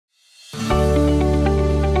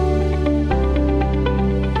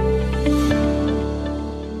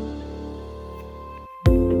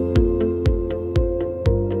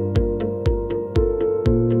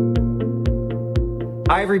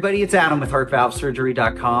Hi, everybody. It's Adam with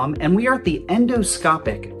HeartValveSurgery.com, and we are at the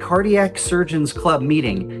Endoscopic Cardiac Surgeons Club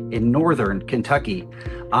meeting in Northern Kentucky.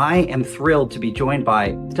 I am thrilled to be joined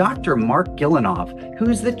by Dr. Marc Gillinov, who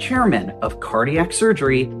is the chairman of cardiac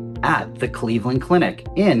surgery at the Cleveland Clinic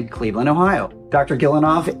in Cleveland, Ohio. Dr.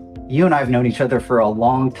 Gillinov, you and I have known each other for a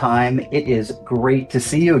long time. It is great to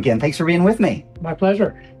see you again. Thanks for being with me. My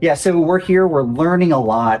pleasure. Yeah, so we're here. We're learning a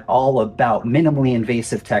lot all about minimally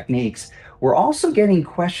invasive techniques. We're also getting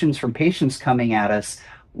questions from patients coming at us.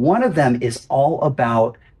 One of them is all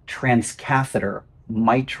about transcatheter,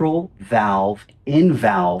 mitral valve,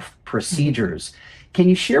 in-valve procedures. Can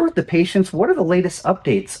you share with the patients what are the latest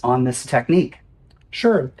updates on this technique?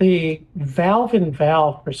 Sure. The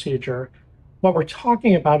valve-in-valve procedure, what we're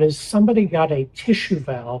talking about is somebody got a tissue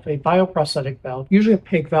valve, a bioprosthetic valve, usually a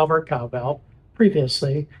pig valve or a cow valve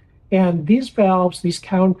previously. And these valves, these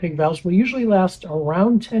cow and pig valves, will usually last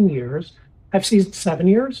around 10 years. I've seen 7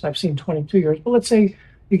 years, I've seen 22 years, but let's say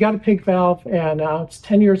you got a pig valve and now it's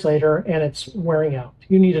 10 years later and it's wearing out.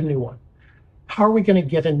 You need a new one. How are we going to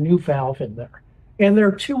get a new valve in there? And there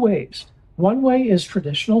are two ways. One way is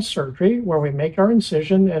traditional surgery, where we make our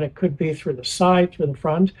incision, and it could be through the side, through the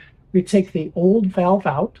front. We take the old valve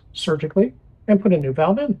out surgically and put a new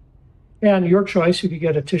valve in. And your choice, you could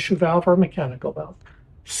get a tissue valve or a mechanical valve.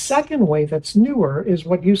 Second way that's newer is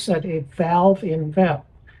what you said, a valve-in-valve.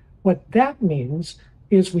 What that means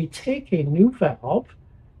is we take a new valve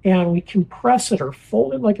and we compress it or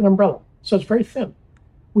fold it like an umbrella. So it's very thin.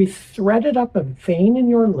 We thread it up a vein in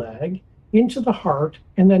your leg into the heart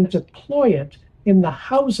and then deploy it in the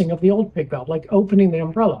housing of the old pig valve, like opening the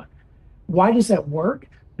umbrella. Why does that work?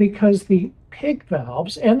 Because the pig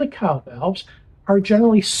valves and the cow valves are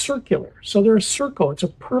generally circular. So they're a circle. It's a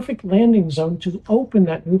perfect landing zone to open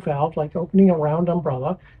that new valve, like opening a round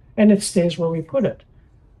umbrella, and it stays where we put it.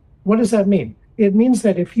 What does that mean? It means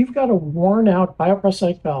that if you've got a worn out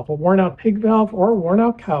bioprosthetic valve, a worn out pig valve or a worn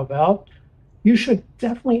out cow valve, you should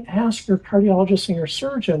definitely ask your cardiologist and your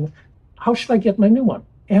surgeon, how should I get my new one?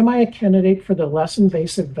 Am I a candidate for the less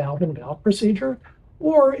invasive valve-in-valve procedure?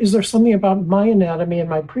 Or is there something about my anatomy and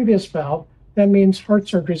my previous valve that means heart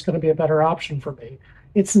surgery is going to be a better option for me?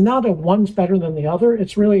 It's not a one's better than the other.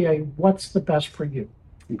 It's really a what's the best for you.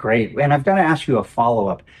 Great. And I've got to ask you a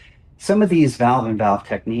follow-up. Some of these valve-in-valve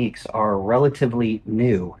techniques are relatively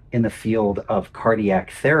new in the field of cardiac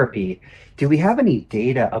therapy. Do we have any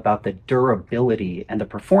data about the durability and the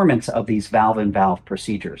performance of these valve-in-valve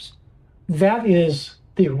procedures? That is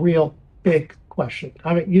the real big question.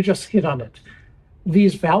 I mean, you just hit on it.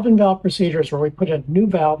 These valve-in-valve procedures where we put a new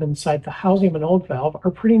valve inside the housing of an old valve are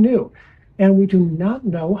pretty new. And we do not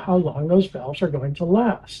know how long those valves are going to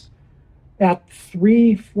last. At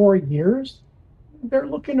 3-4 years, they're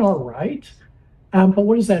looking all right. But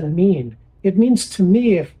what does that mean? It means to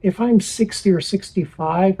me, if I'm 60 or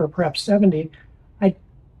 65 or perhaps 70, I'd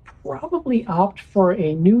probably opt for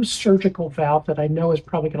a new surgical valve that I know is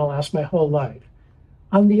probably going to last my whole life.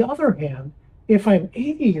 On the other hand, if I'm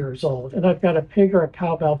 80 years old and I've got a pig or a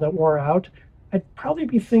cow valve that wore out, I'd probably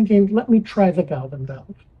be thinking, let me try the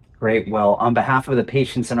valve-in-valve. Great. Well, on behalf of the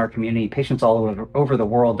patients in our community, patients all over the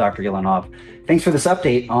world, Dr. Gillinov, thanks for this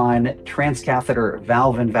update on transcatheter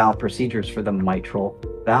valve-in-valve procedures for the mitral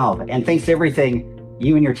valve. And thanks to everything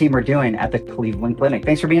you and your team are doing at the Cleveland Clinic.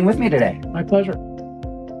 Thanks for being with me today. My pleasure.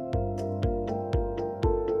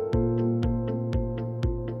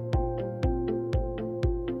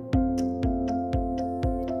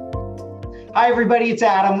 Hi, everybody. It's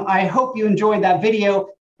Adam. I hope you enjoyed that video.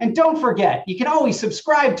 And don't forget, you can always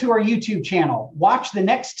subscribe to our YouTube channel, watch the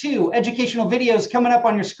next 2 educational videos coming up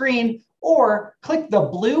on your screen, or click the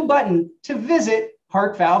blue button to visit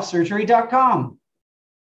HeartValveSurgery.com.